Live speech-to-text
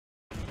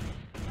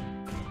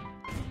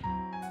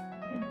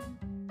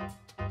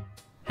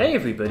Hey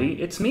everybody,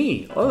 it's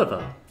me,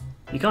 Oliver.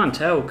 You can't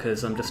tell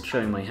because I'm just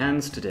showing my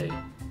hands today.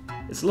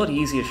 It's a lot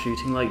easier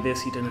shooting like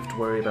this, you don't have to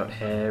worry about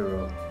hair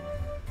or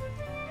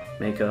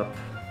makeup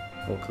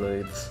or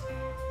clothes.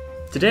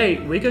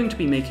 Today we're going to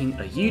be making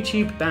a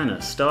YouTube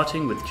banner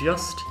starting with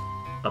just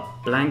a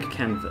blank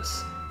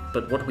canvas.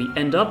 But what we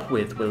end up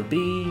with will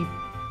be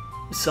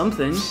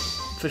something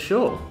for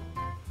sure.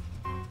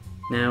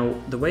 Now,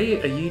 the way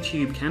a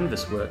YouTube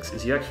canvas works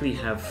is you actually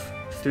have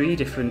three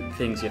different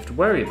things you have to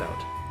worry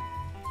about.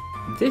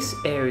 This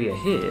area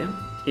here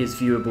is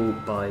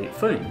viewable by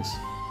phones.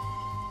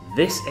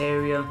 This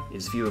area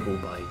is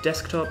viewable by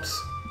desktops.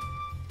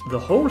 The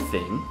whole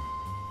thing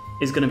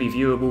is going to be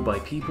viewable by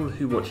people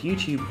who watch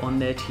YouTube on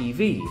their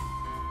TV.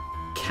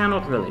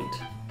 Cannot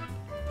relate.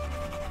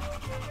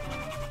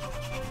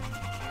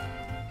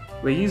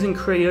 We're using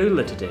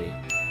Crayola today,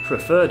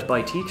 preferred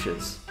by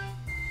teachers.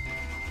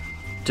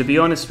 To be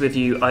honest with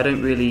you, I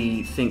don't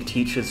really think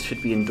teachers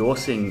should be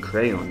endorsing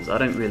crayons. I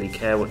don't really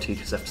care what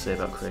teachers have to say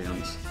about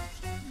crayons.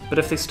 But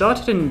if they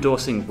started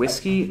endorsing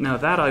whiskey, now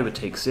that I would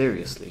take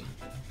seriously.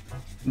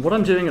 What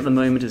I'm doing at the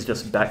moment is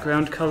just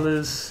background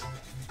colours.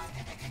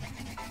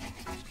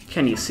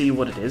 Can you see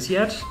what it is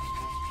yet?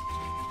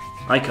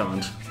 I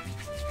can't.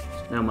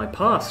 Now my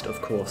past,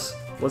 of course,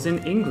 was in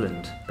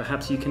England.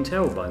 Perhaps you can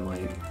tell by my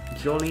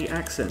jolly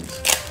accent.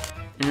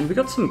 And we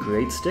got some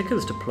great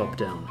stickers to plop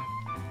down.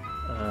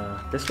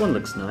 This one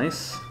looks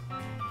nice.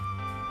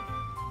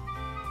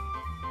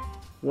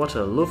 What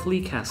a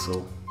lovely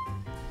castle.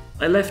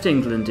 I left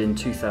England in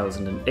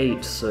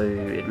 2008, so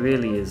it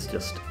really is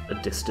just a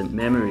distant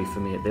memory for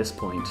me at this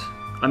point.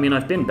 I mean,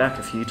 I've been back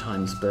a few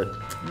times, but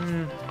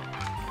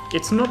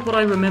it's not what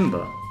I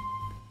remember.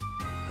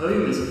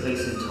 Home is a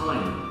place in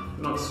time,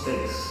 not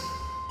space.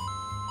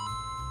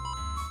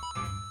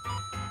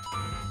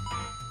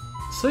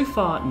 So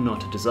far,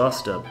 not a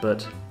disaster,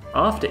 but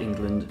after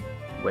England,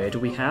 where do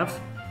we have?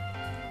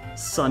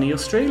 Sunny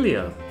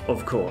Australia,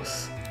 of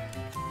course.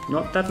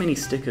 Not that many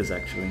stickers,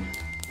 actually.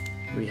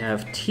 We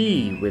have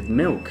tea with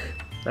milk.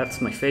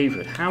 That's my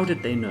favourite. How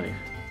did they know?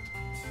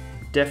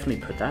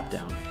 Definitely put that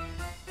down.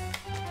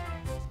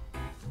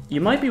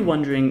 You might be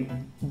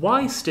wondering,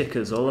 why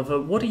stickers, Oliver?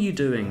 What are you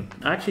doing?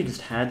 I actually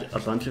just had a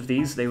bunch of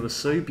these. They were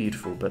so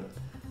beautiful, but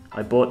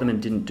I bought them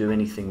and didn't do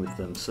anything with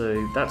them.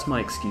 So that's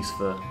my excuse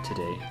for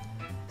today.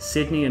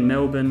 Sydney and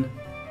Melbourne,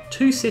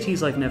 two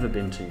cities I've never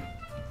been to.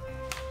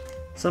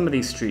 Some of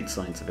these street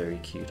signs are very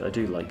cute. I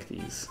do like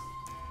these.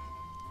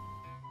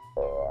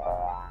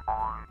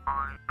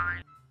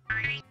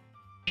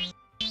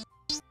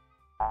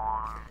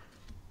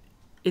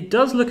 It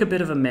does look a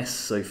bit of a mess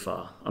so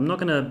far. I'm not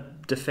going to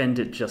defend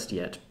it just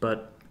yet,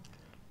 but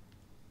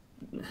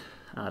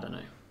I don't know.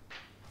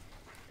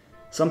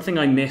 Something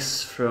I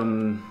miss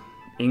from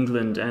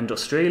England and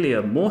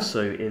Australia more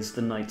so is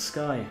the night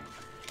sky.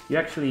 You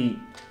actually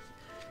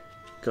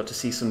got to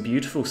see some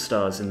beautiful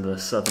stars in the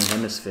southern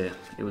hemisphere.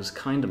 It was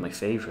kind of my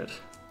favourite.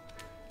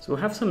 So we'll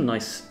have some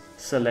nice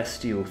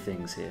celestial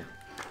things here.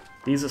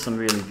 These are some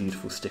really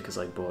beautiful stickers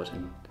I bought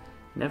and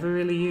never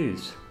really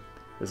used.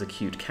 There's a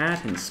cute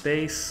cat in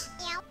space.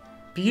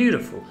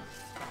 Beautiful.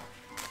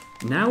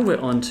 Now we're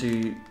on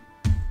to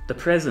the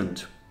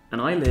present, and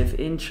I live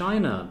in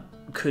China,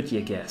 could you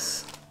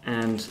guess?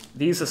 And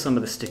these are some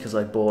of the stickers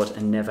I bought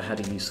and never had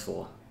a use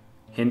for.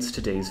 Hence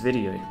today's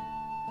video.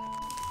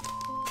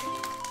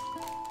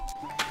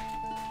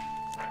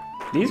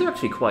 These are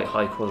actually quite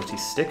high quality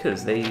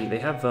stickers. They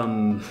have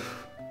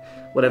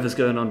whatever's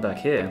going on back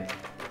here.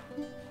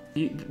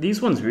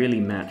 These ones really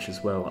match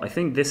as well. I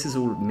think this is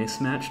all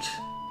mismatched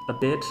a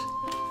bit,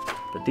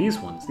 but these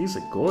ones, these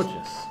are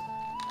gorgeous.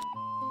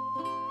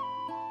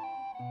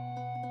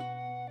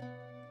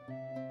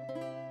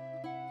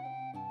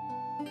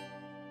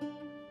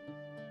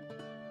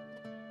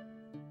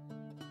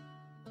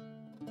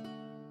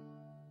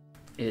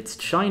 It's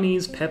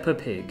Chinese Peppa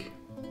Pig.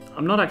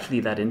 I'm not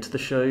actually that into the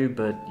show,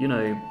 but you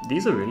know,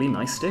 these are really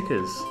nice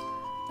stickers.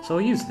 So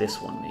I'll use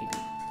this one maybe.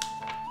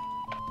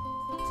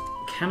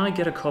 Can I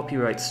get a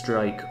copyright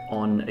strike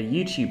on a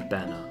YouTube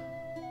banner?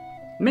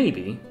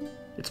 Maybe.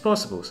 It's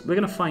possible. We're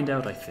gonna find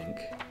out, I think.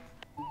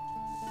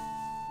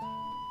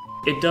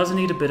 It does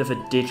need a bit of a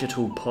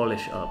digital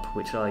polish up,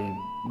 which I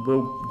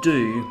will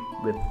do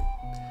with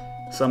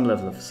some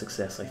level of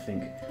success, I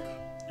think.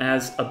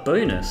 As a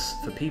bonus,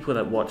 for people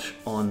that watch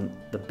on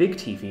the big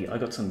TV, I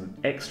got some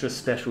extra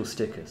special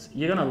stickers.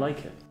 You're gonna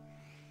like it.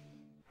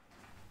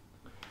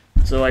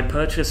 So I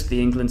purchased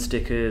the England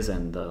stickers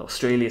and the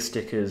Australia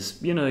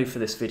stickers, you know, for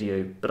this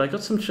video, but I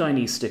got some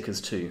Chinese stickers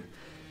too.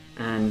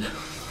 And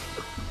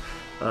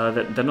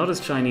they're not as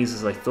Chinese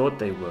as I thought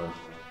they were.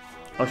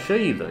 I'll show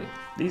you though.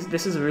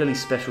 This is a really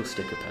special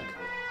sticker pack.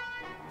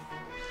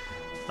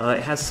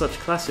 It has such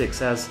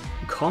classics as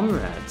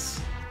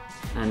Comrades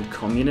and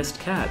Communist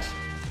Cat.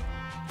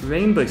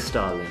 Rainbow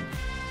Stalin.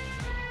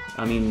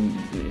 I mean,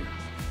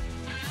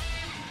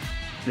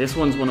 this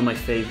one's one of my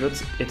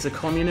favorites. It's a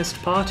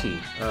communist party.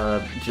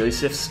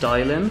 Joseph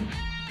Stalin,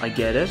 I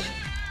get it.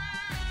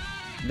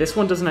 This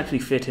one doesn't actually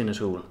fit in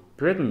at all.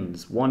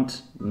 Britons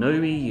want no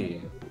EU.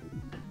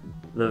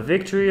 The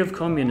victory of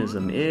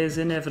communism is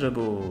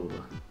inevitable.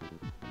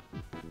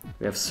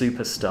 We have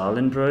Super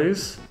Stalin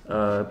Bros,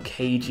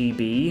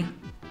 KGB,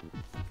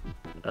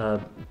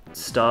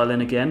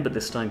 Stalin again, but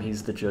this time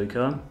he's the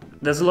Joker.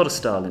 There's a lot of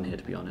Stalin here,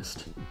 to be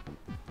honest.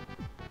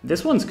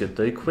 This one's good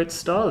though, Quit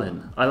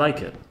Stalin. I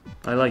like it.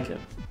 I like it.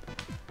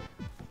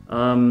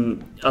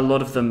 A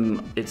lot of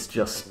them, it's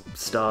just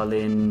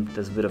Stalin,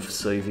 there's a bit of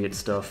Soviet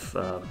stuff.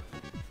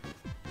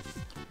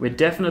 We're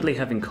definitely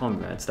having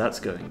comrades, that's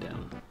going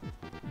down.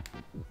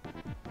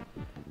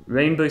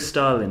 Rainbow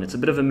Stalin, it's a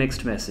bit of a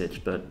mixed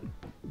message, but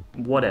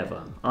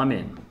whatever, I'm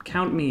in.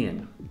 Count me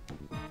in.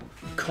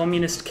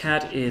 Communist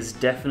Cat is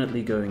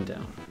definitely going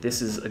down.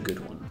 This is a good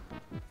one.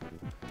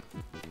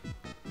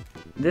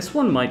 This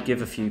one might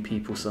give a few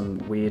people some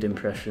weird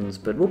impressions,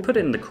 but we'll put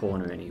it in the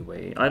corner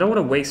anyway. I don't want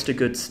to waste a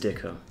good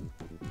sticker.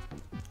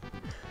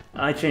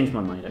 I changed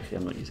my mind, actually,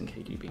 I'm not using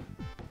KGB.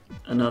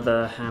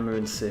 Another hammer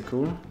and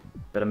sickle.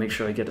 Better make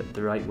sure I get it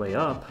the right way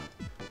up.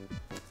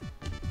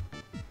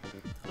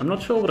 I'm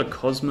not sure what a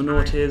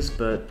cosmonaut is,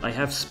 but I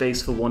have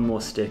space for one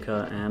more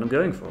sticker, and I'm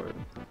going for it.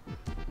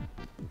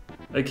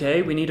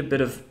 Okay, we need a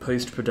bit of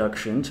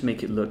post-production to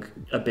make it look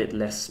a bit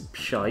less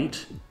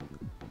shite.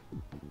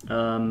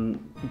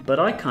 But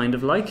I kind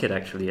of like it,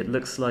 actually. It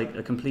looks like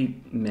a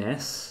complete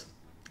mess.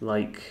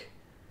 Like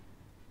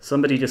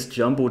somebody just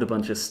jumbled a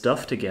bunch of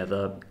stuff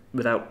together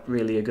without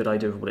really a good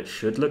idea of what it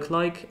should look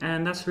like,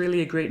 and that's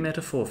really a great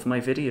metaphor for my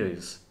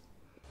videos.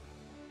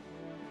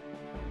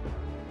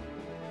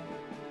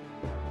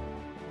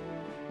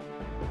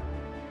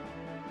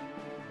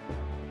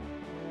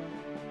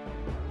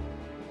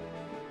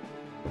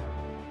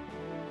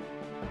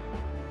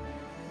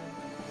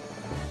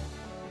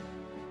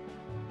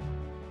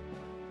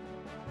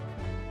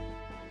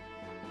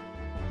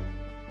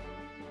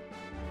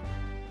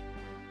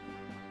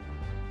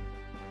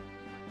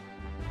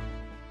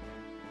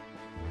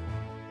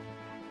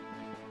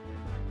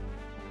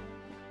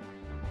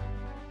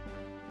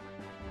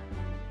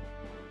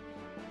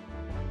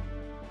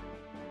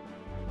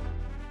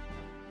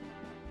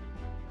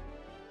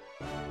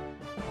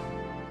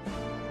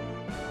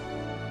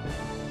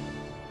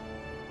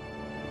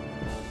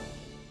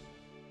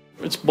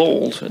 It's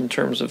bold in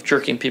terms of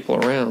jerking people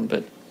around,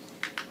 but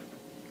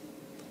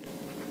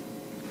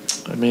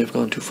I may have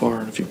gone too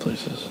far in a few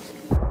places.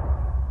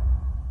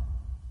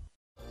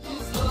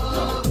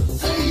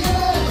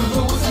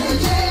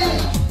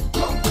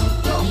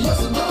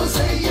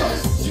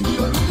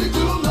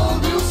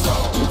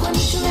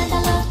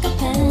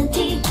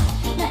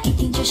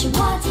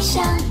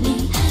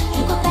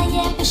如果半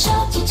夜被手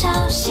机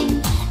吵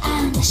醒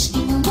啊，那是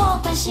因为我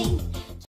关心。